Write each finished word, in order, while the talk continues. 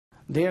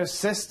Dear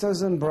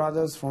sisters and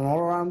brothers from all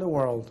around the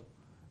world,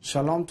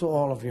 shalom to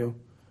all of you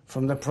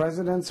from the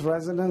President's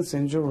residence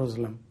in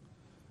Jerusalem.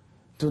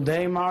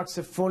 Today marks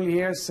a full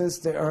year since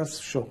the earth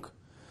shook,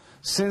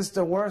 since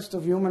the worst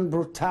of human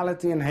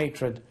brutality and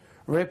hatred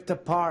ripped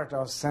apart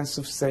our sense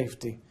of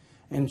safety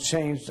and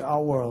changed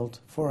our world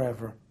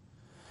forever.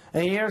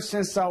 A year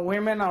since our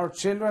women, our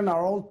children,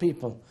 our old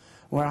people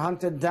were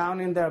hunted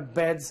down in their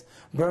beds,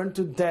 burned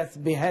to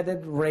death,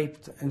 beheaded,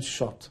 raped, and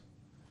shot.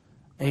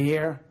 A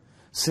year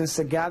since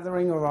the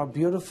gathering of our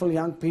beautiful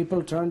young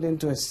people turned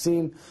into a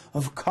scene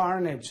of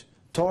carnage,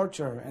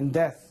 torture, and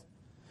death.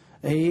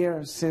 A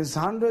year since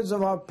hundreds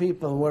of our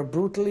people were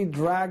brutally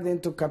dragged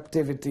into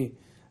captivity,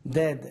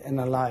 dead and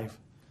alive.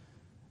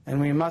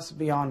 And we must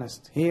be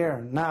honest,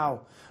 here,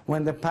 now,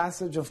 when the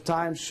passage of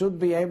time should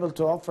be able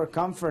to offer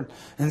comfort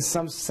and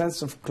some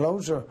sense of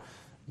closure,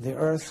 the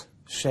earth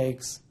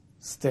shakes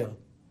still.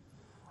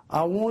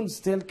 Our wounds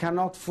still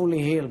cannot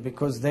fully heal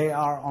because they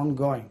are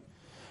ongoing,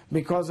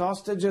 because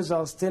hostages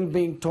are still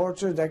being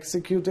tortured,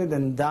 executed,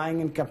 and dying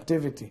in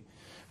captivity,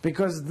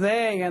 because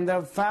they and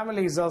their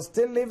families are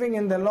still living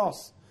in the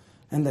loss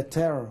and the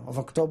terror of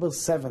October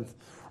 7th,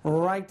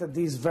 right at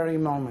these very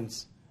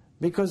moments,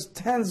 because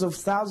tens of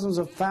thousands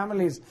of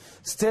families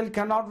still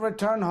cannot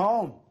return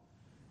home.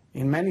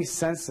 In many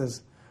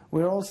senses,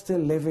 we're all still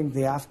living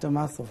the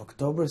aftermath of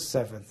October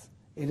 7th.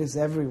 It is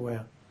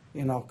everywhere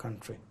in our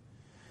country.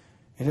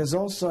 It is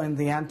also in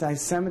the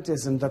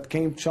anti-Semitism that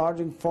came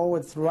charging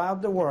forward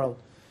throughout the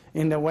world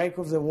in the wake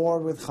of the war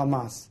with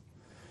Hamas.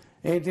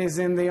 It is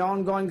in the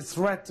ongoing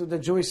threat to the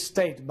Jewish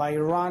state by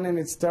Iran and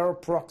its terror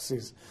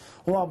proxies,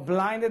 who are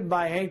blinded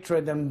by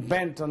hatred and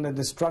bent on the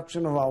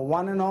destruction of our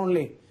one and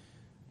only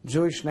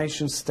Jewish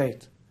nation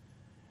state.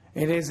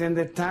 It is in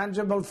the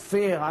tangible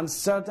fear,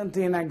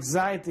 uncertainty, and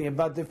anxiety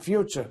about the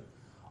future.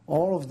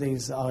 All of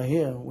these are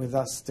here with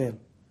us still.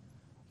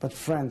 But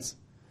friends,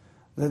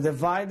 the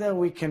divider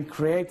we can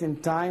create in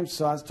time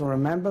so as to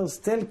remember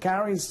still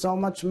carries so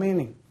much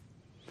meaning.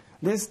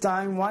 This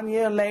time, 1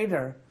 year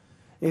later,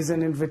 is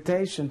an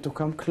invitation to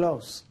come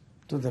close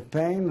to the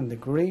pain and the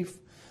grief,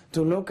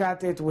 to look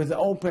at it with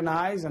open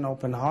eyes and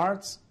open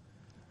hearts,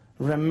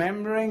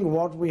 remembering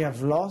what we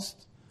have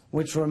lost,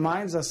 which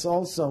reminds us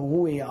also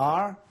who we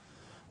are.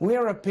 We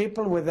are a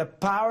people with the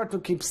power to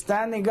keep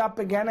standing up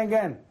again and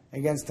again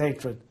against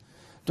hatred,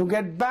 to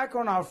get back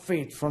on our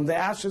feet from the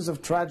ashes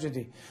of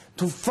tragedy,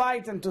 to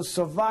fight and to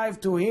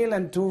survive, to heal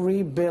and to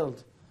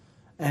rebuild.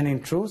 And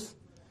in truth,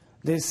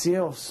 this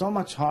year of so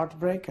much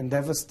heartbreak and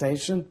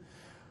devastation,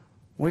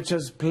 which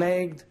has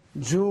plagued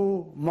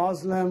Jew,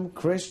 Muslim,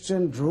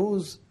 Christian,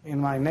 Druze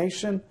in my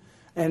nation,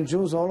 and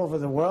Jews all over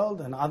the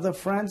world and other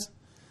friends,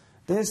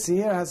 this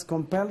year has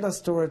compelled us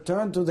to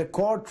return to the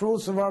core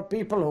truths of our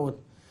peoplehood.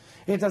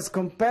 It has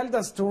compelled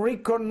us to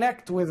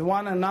reconnect with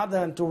one another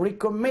and to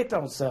recommit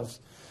ourselves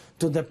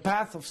to the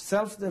path of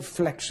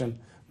self-reflection,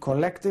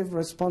 collective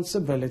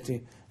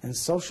responsibility, and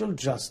social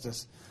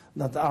justice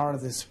that are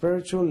the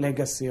spiritual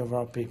legacy of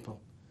our people.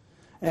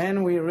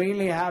 And we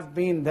really have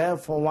been there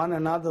for one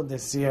another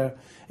this year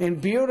in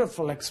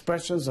beautiful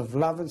expressions of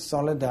love and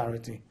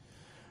solidarity.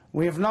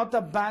 We have not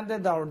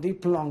abandoned our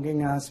deep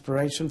longing and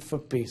aspiration for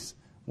peace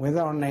with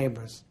our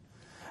neighbors.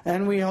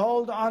 And we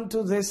hold on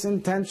to this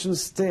intention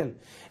still,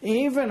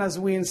 even as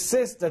we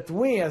insist that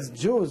we as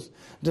Jews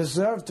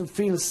deserve to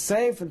feel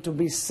safe and to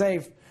be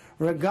safe,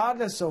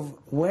 regardless of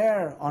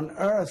where on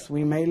earth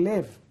we may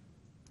live.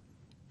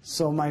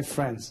 So, my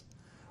friends,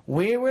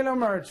 we will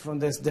emerge from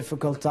this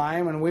difficult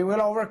time and we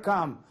will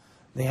overcome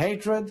the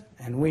hatred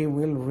and we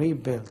will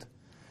rebuild.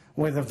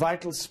 With the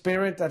vital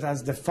spirit that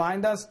has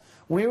defined us,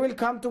 we will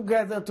come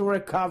together to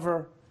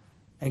recover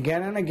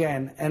again and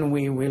again, and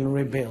we will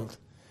rebuild.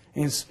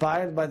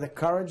 Inspired by the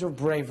courage of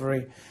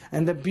bravery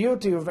and the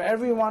beauty of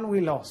everyone we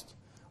lost,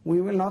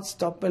 we will not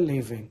stop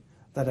believing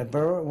that a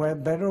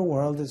better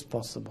world is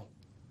possible.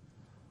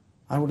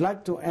 I would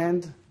like to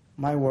end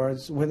my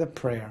words with a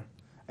prayer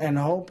and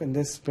hope in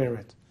this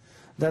spirit,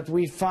 that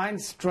we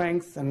find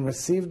strength and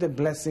receive the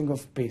blessing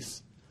of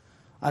peace.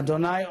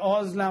 Adonai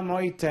oz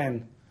la'amo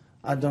yiten,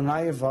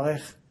 Adonai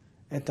yevarech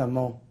et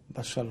amo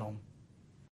b'shalom.